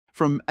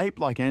From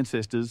ape-like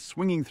ancestors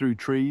swinging through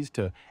trees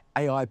to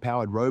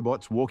AI-powered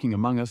robots walking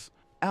among us,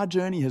 our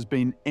journey has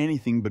been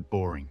anything but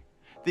boring.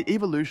 The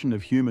evolution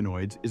of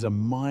humanoids is a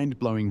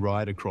mind-blowing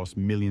ride across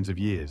millions of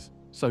years.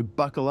 So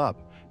buckle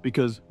up,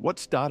 because what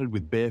started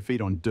with bare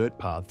feet on dirt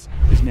paths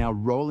is now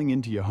rolling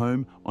into your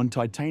home on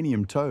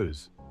titanium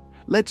toes.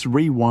 Let's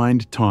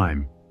rewind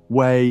time,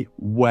 way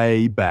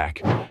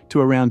back,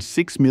 to around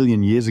 6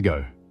 million years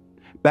ago.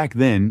 Back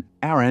then,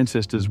 our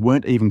ancestors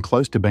weren't even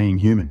close to being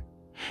human.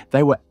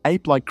 They were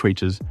ape-like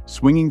creatures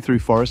swinging through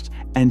forests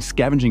and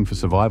scavenging for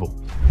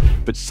survival.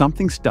 But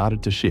something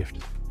started to shift.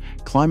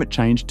 Climate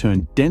change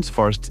turned dense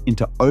forests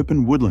into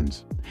open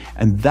woodlands,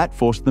 and that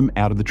forced them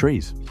out of the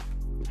trees.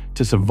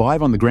 To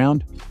survive on the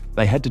ground,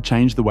 they had to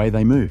change the way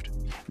they moved.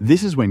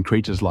 This is when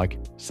creatures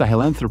like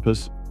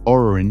Sahelanthropus,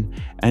 Orrorin,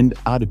 and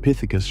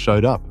Ardipithecus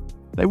showed up.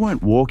 They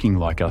weren't walking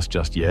like us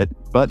just yet,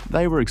 but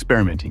they were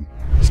experimenting,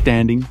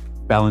 standing,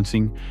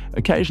 balancing,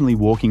 occasionally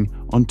walking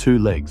on two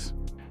legs.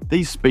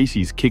 These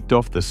species kicked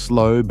off the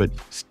slow but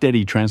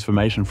steady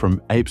transformation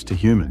from apes to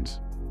humans.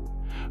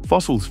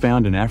 Fossils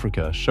found in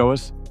Africa show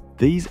us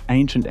these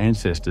ancient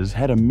ancestors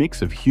had a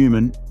mix of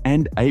human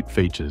and ape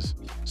features,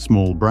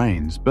 small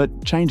brains,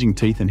 but changing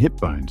teeth and hip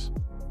bones.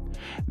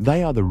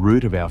 They are the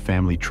root of our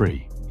family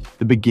tree,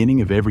 the beginning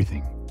of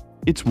everything.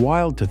 It's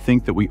wild to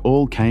think that we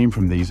all came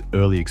from these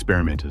early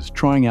experimenters,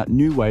 trying out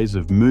new ways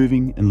of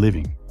moving and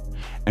living.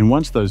 And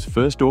once those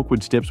first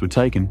awkward steps were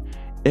taken,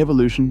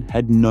 evolution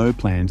had no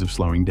plans of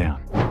slowing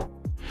down.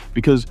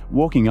 Because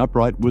walking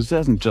upright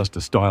wasn't just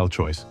a style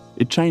choice,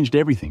 it changed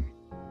everything.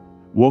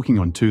 Walking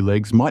on two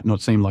legs might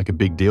not seem like a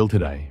big deal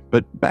today,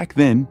 but back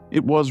then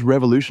it was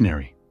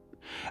revolutionary.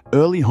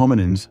 Early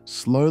hominins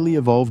slowly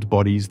evolved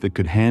bodies that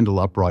could handle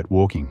upright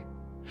walking.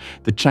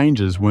 The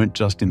changes weren't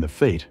just in the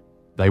feet,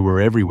 they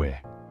were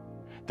everywhere.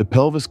 The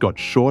pelvis got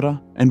shorter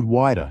and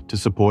wider to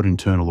support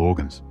internal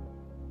organs.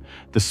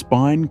 The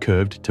spine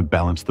curved to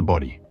balance the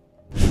body.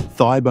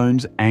 Thigh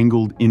bones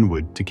angled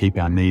inward to keep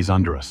our knees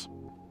under us.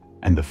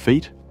 And the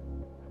feet?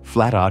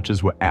 Flat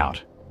arches were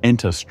out.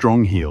 Enter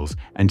strong heels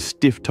and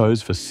stiff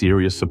toes for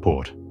serious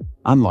support.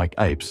 Unlike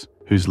apes,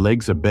 whose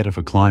legs are better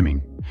for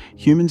climbing,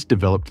 humans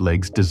developed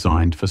legs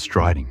designed for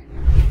striding.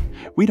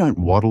 We don't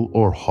waddle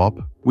or hop,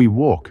 we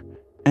walk,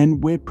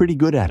 and we're pretty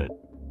good at it.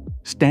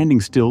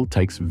 Standing still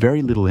takes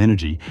very little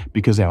energy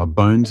because our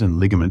bones and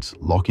ligaments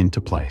lock into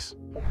place.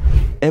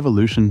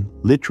 Evolution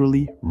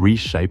literally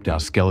reshaped our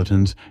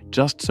skeletons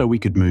just so we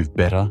could move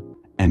better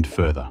and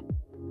further.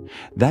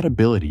 That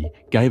ability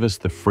gave us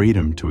the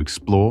freedom to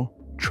explore,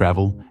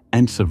 travel,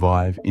 and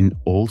survive in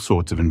all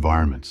sorts of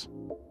environments.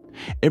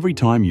 Every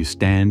time you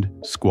stand,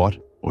 squat,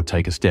 or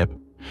take a step,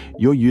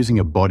 you're using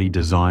a body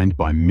designed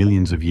by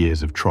millions of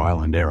years of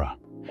trial and error.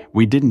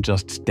 We didn't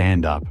just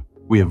stand up,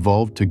 we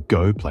evolved to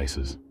go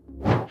places.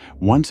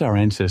 Once our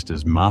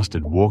ancestors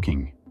mastered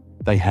walking,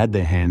 they had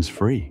their hands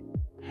free.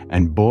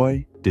 And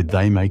boy, did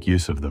they make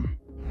use of them.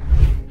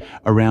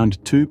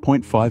 Around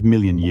 2.5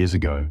 million years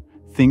ago,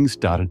 things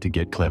started to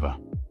get clever.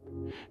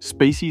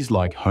 Species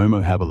like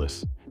Homo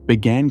habilis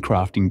began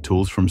crafting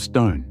tools from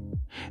stone.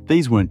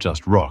 These weren't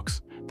just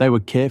rocks, they were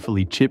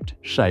carefully chipped,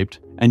 shaped,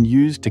 and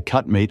used to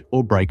cut meat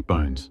or break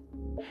bones.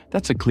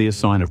 That's a clear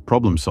sign of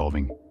problem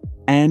solving,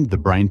 and the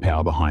brain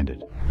power behind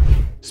it.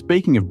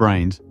 Speaking of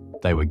brains,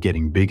 they were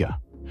getting bigger.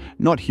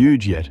 Not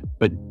huge yet,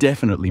 but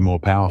definitely more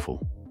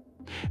powerful.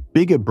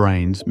 Bigger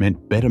brains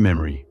meant better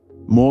memory,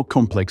 more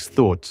complex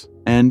thoughts,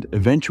 and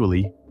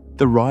eventually,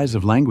 the rise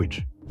of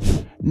language.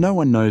 No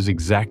one knows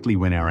exactly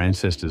when our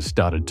ancestors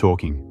started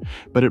talking,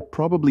 but it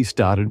probably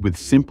started with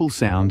simple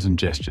sounds and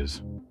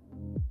gestures.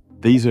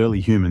 These early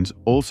humans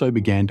also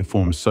began to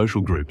form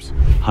social groups,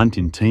 hunt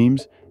in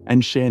teams,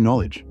 and share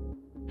knowledge.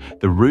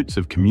 The roots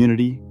of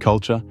community,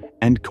 culture,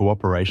 and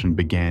cooperation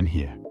began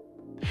here.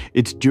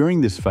 It's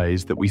during this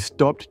phase that we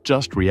stopped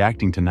just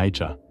reacting to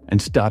nature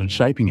and started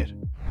shaping it.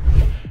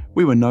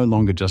 We were no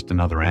longer just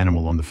another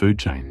animal on the food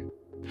chain.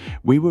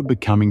 We were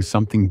becoming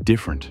something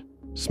different,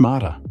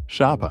 smarter,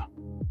 sharper,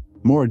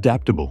 more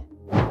adaptable.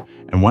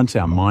 And once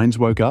our minds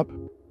woke up,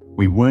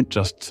 we weren't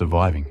just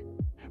surviving.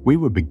 We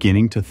were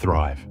beginning to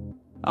thrive.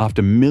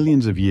 After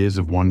millions of years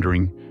of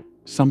wandering,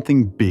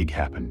 something big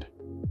happened.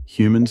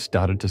 Humans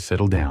started to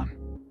settle down.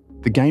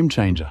 The game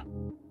changer,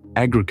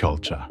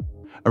 agriculture.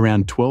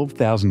 Around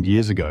 12,000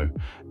 years ago,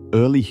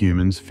 early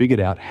humans figured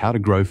out how to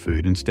grow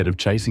food instead of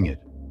chasing it.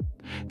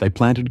 They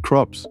planted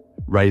crops,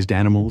 raised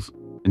animals,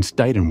 and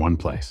stayed in one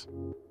place.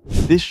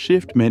 This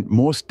shift meant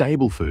more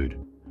stable food,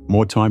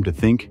 more time to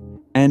think,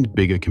 and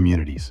bigger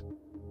communities.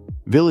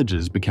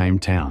 Villages became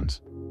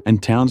towns,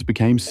 and towns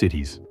became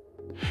cities.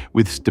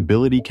 With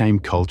stability came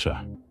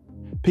culture.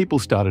 People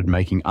started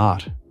making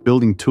art,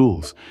 building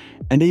tools,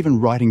 and even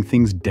writing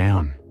things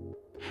down.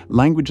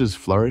 Languages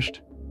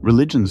flourished,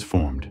 religions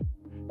formed.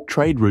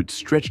 Trade routes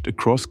stretched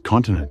across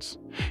continents.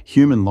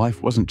 Human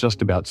life wasn't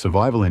just about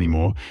survival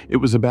anymore, it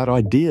was about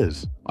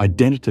ideas,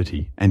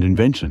 identity, and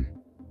invention.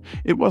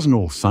 It wasn't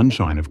all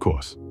sunshine, of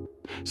course.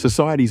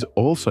 Societies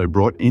also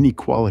brought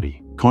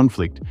inequality,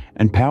 conflict,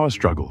 and power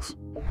struggles.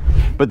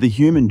 But the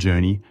human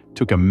journey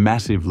took a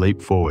massive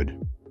leap forward.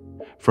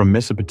 From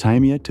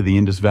Mesopotamia to the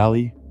Indus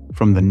Valley,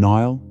 from the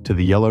Nile to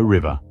the Yellow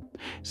River,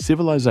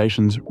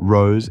 civilizations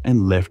rose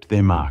and left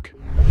their mark.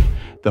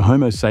 The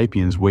Homo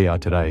sapiens we are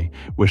today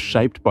were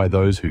shaped by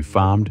those who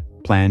farmed,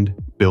 planned,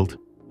 built,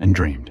 and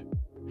dreamed.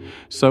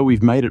 So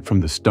we've made it from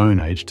the Stone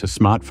Age to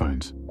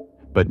smartphones.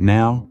 But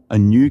now, a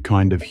new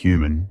kind of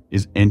human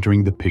is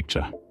entering the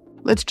picture.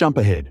 Let's jump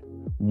ahead,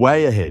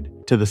 way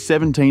ahead, to the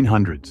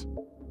 1700s.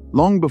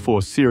 Long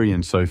before Siri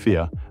and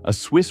Sophia, a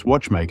Swiss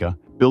watchmaker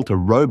built a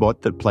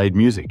robot that played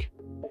music.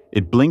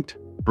 It blinked,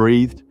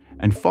 breathed,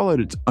 and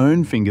followed its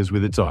own fingers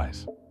with its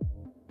eyes.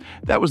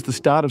 That was the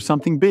start of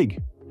something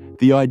big,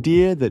 the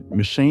idea that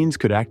machines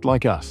could act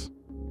like us.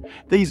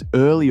 These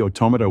early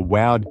automata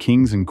wowed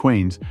kings and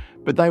queens,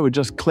 but they were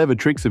just clever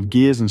tricks of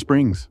gears and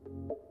springs.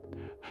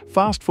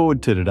 Fast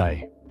forward to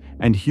today,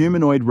 and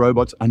humanoid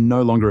robots are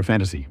no longer a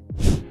fantasy.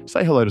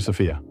 Say hello to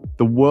Sophia,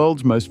 the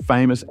world's most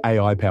famous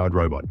AI-powered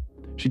robot.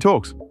 She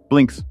talks,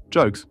 blinks,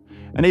 jokes,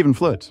 and even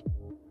flirts.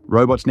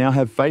 Robots now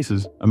have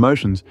faces,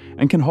 emotions,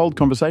 and can hold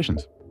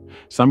conversations.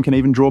 Some can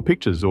even draw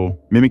pictures or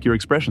mimic your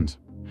expressions.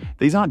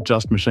 These aren't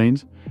just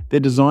machines, they're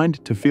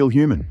designed to feel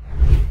human.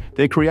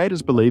 Their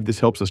creators believe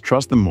this helps us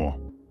trust them more.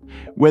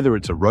 Whether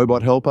it's a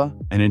robot helper,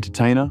 an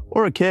entertainer,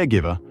 or a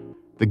caregiver,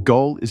 the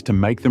goal is to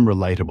make them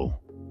relatable.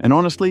 And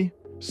honestly,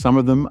 some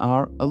of them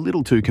are a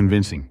little too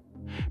convincing.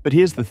 But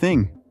here's the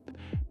thing.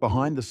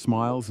 Behind the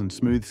smiles and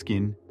smooth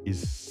skin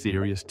is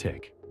serious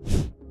tech.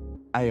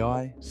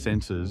 AI,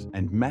 sensors,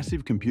 and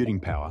massive computing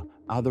power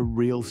are the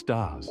real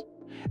stars.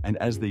 And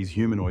as these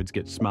humanoids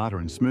get smarter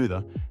and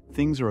smoother,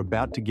 things are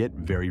about to get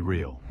very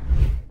real.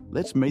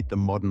 Let's meet the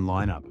modern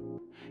lineup.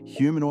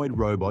 Humanoid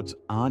robots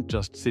aren't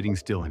just sitting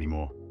still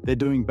anymore. They're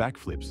doing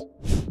backflips.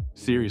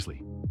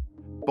 Seriously.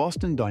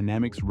 Boston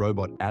Dynamics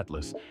robot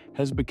Atlas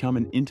has become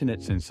an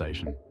internet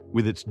sensation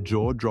with its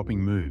jaw-dropping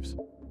moves.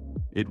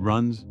 It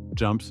runs,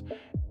 jumps,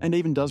 and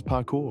even does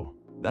parkour.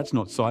 That's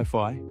not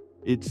sci-fi,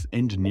 it's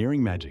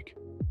engineering magic.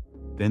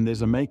 Then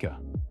there's Amaze,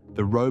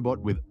 the robot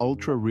with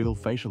ultra-real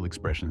facial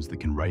expressions that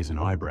can raise an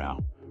eyebrow,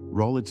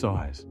 roll its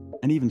eyes,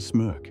 and even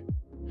smirk.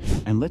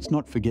 And let's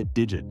not forget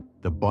Digit,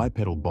 the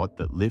bipedal bot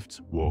that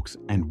lifts, walks,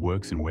 and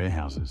works in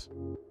warehouses.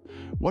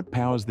 What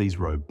powers these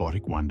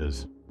robotic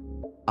wonders?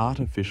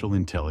 Artificial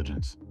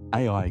intelligence.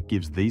 AI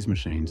gives these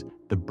machines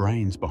the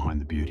brains behind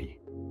the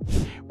beauty.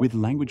 With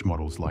language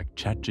models like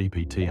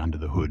ChatGPT under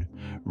the hood,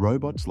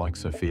 robots like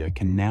Sophia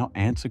can now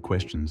answer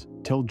questions,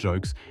 tell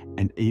jokes,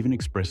 and even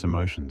express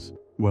emotions.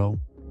 Well,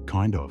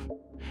 kind of.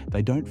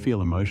 They don't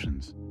feel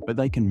emotions, but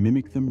they can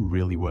mimic them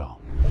really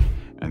well.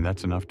 And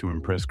that's enough to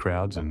impress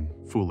crowds and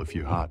fool a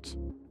few hearts.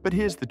 But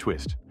here's the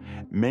twist.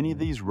 Many of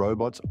these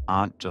robots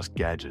aren't just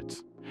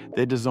gadgets.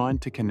 They're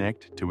designed to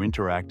connect, to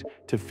interact,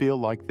 to feel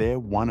like they're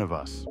one of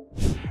us.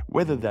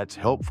 Whether that's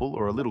helpful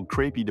or a little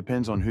creepy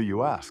depends on who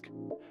you ask.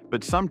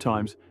 But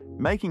sometimes,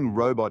 making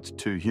robots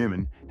too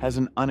human has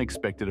an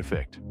unexpected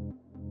effect.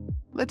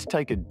 Let's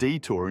take a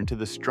detour into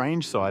the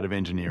strange side of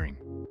engineering.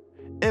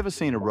 Ever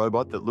seen a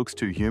robot that looks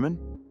too human?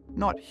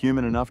 Not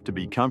human enough to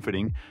be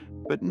comforting,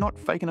 but not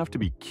fake enough to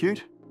be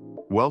cute?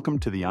 Welcome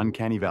to the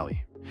uncanny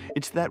valley.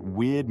 It's that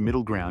weird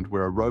middle ground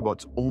where a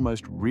robot's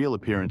almost real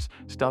appearance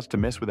starts to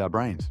mess with our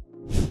brains.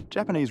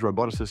 Japanese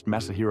roboticist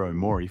Masahiro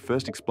Mori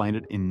first explained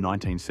it in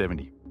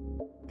 1970.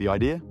 The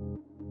idea?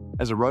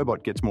 As a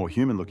robot gets more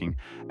human-looking,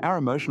 our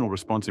emotional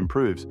response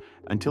improves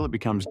until it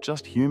becomes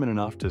just human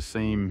enough to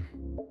seem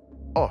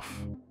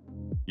off.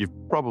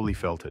 You've probably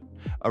felt it.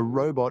 A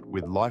robot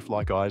with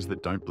lifelike eyes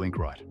that don't blink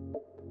right.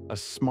 A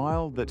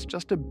smile that's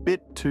just a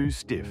bit too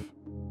stiff.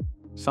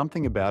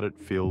 Something about it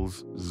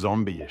feels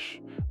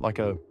zombie-ish, like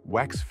a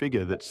wax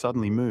figure that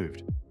suddenly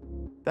moved.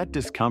 That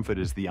discomfort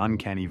is the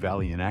uncanny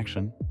valley in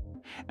action.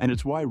 And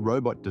it's why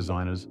robot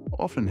designers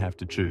often have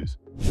to choose.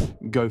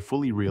 Go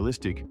fully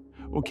realistic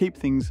or keep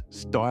things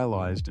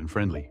stylized and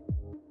friendly.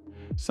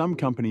 Some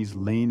companies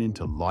lean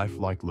into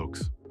lifelike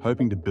looks,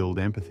 hoping to build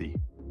empathy.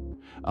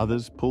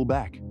 Others pull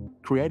back,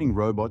 creating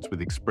robots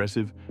with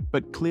expressive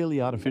but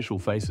clearly artificial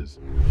faces.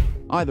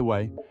 Either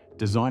way,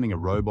 designing a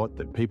robot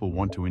that people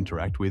want to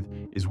interact with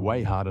is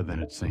way harder than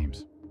it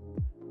seems.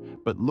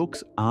 But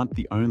looks aren't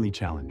the only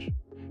challenge.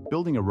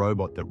 Building a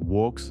robot that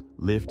walks,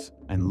 lifts,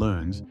 and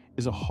learns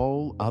is a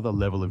whole other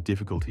level of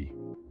difficulty.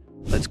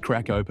 Let's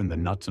crack open the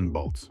nuts and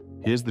bolts.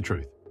 Here's the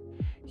truth.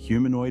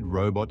 Humanoid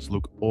robots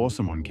look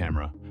awesome on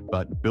camera,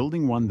 but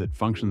building one that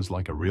functions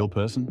like a real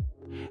person?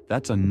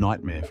 That's a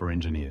nightmare for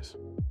engineers.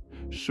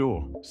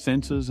 Sure,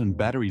 sensors and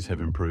batteries have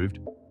improved.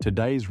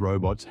 Today's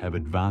robots have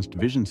advanced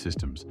vision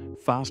systems,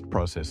 fast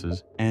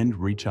processors, and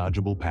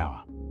rechargeable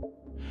power.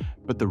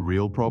 But the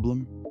real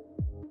problem?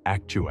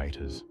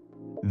 Actuators.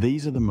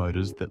 These are the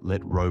motors that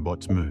let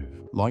robots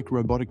move, like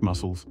robotic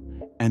muscles,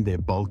 and they're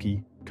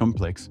bulky,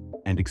 complex,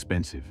 and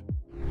expensive.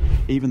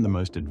 Even the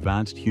most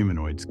advanced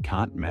humanoids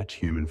can't match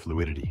human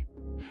fluidity.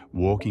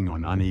 Walking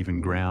on uneven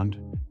ground,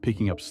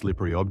 picking up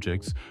slippery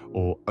objects,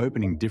 or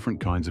opening different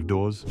kinds of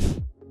doors,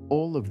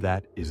 all of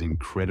that is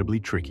incredibly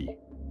tricky.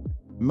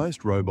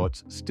 most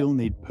robots still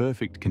need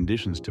perfect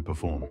conditions to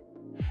perform.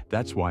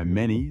 That's why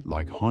many,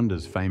 like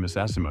Honda's famous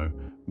Asimo,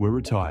 were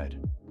retired.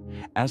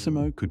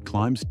 Asimo could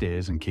climb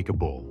stairs and kick a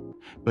ball,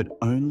 but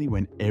only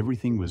when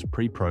everything was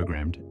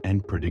pre-programmed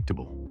and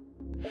predictable.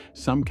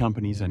 Some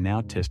companies are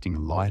now testing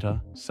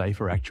lighter,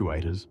 safer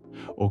actuators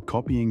or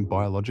copying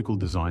biological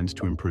designs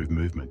to improve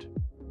movement.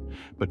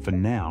 But for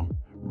now,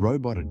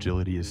 robot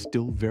agility is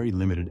still very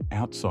limited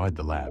outside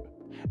the lab,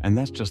 and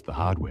that's just the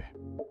hardware.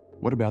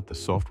 What about the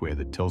software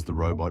that tells the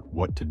robot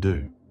what to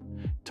do?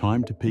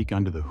 Time to peek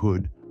under the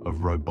hood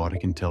of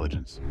robotic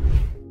intelligence.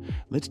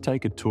 Let's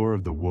take a tour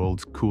of the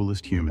world's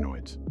coolest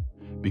humanoids,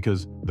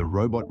 because the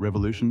robot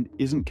revolution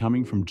isn't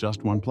coming from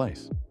just one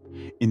place.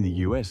 In the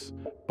US,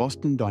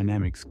 Boston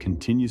Dynamics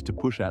continues to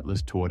push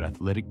Atlas toward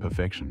athletic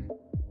perfection.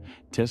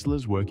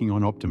 Tesla's working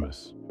on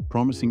Optimus,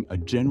 promising a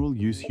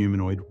general-use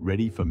humanoid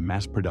ready for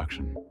mass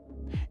production.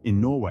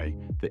 In Norway,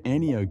 the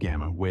Eneo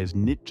Gamma wears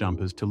knit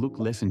jumpers to look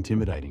less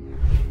intimidating.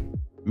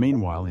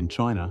 Meanwhile, in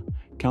China,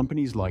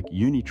 companies like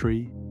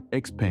Unitree,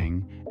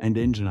 Xpeng, and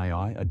Engine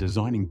AI are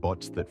designing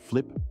bots that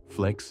flip,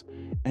 flex,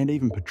 and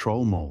even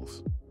patrol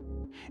moles.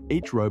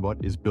 Each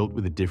robot is built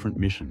with a different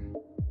mission.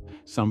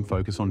 Some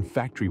focus on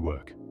factory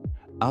work.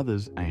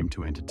 Others aim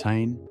to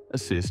entertain,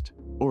 assist,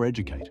 or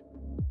educate.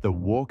 The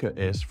Walker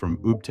S from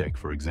Ubtech,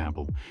 for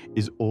example,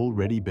 is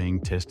already being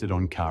tested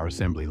on car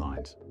assembly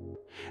lines.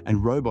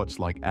 And robots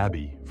like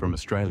Abby from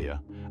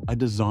Australia are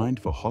designed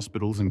for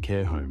hospitals and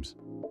care homes.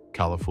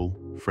 Colourful,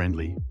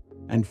 friendly,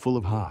 and full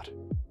of heart.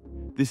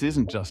 This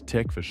isn't just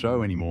tech for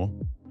show anymore.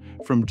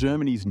 From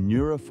Germany's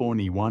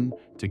Neuroforny 1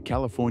 to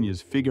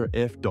California's Figure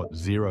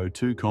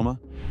F.02,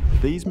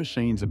 these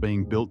machines are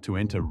being built to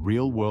enter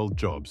real-world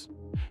jobs.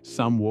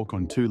 Some walk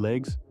on two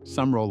legs,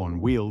 some roll on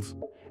wheels,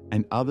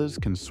 and others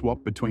can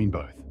swap between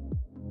both.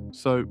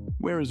 So,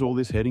 where is all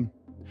this heading?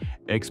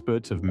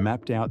 Experts have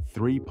mapped out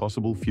 3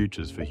 possible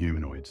futures for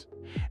humanoids,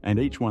 and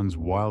each one's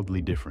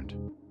wildly different.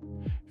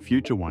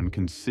 Future 1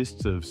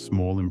 consists of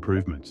small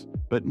improvements,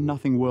 but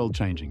nothing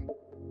world-changing.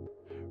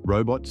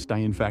 Robots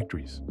stay in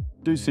factories,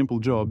 do simple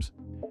jobs,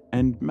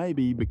 and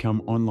maybe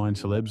become online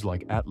celebs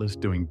like Atlas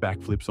doing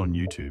backflips on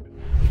YouTube.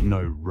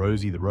 No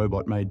Rosie the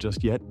robot maid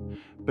just yet,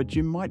 but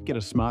you might get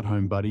a smart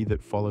home buddy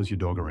that follows your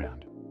dog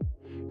around.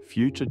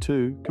 Future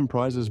 2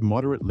 comprises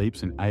moderate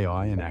leaps in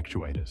AI and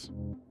actuators.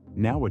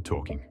 Now we're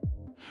talking.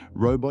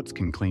 Robots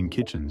can clean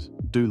kitchens,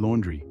 do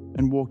laundry,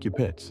 and walk your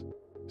pets.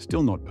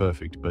 Still not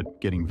perfect,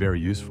 but getting very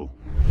useful.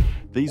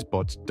 These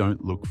bots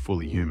don't look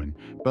fully human,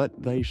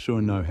 but they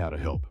sure know how to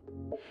help.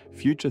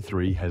 Future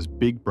 3 has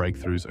big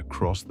breakthroughs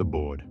across the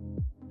board.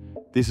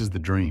 This is the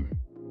dream.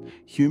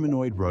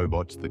 Humanoid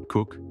robots that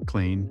cook,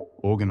 clean,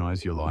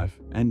 organize your life,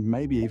 and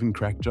maybe even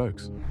crack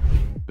jokes.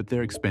 But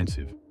they're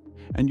expensive,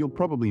 and you'll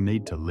probably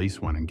need to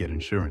lease one and get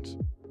insurance.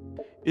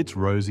 It's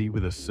Rosie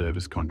with a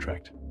service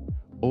contract.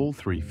 All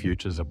 3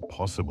 futures are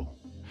possible.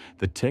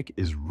 The tech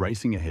is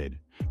racing ahead,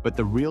 but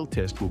the real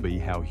test will be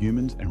how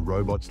humans and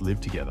robots live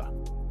together.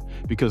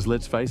 Because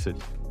let's face it,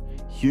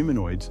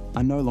 humanoids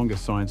are no longer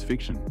science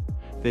fiction.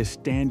 They're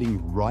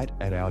standing right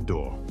at our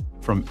door.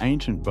 From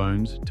ancient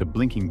bones to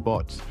blinking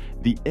bots,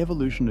 the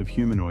evolution of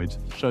humanoids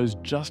shows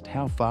just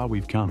how far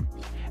we've come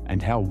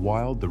and how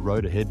wild the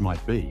road ahead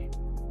might be.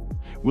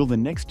 Will the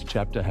next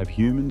chapter have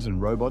humans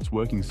and robots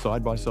working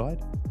side by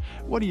side?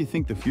 What do you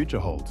think the future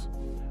holds?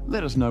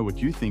 Let us know what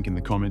you think in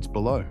the comments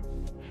below.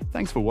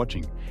 Thanks for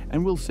watching,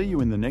 and we'll see you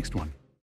in the next one.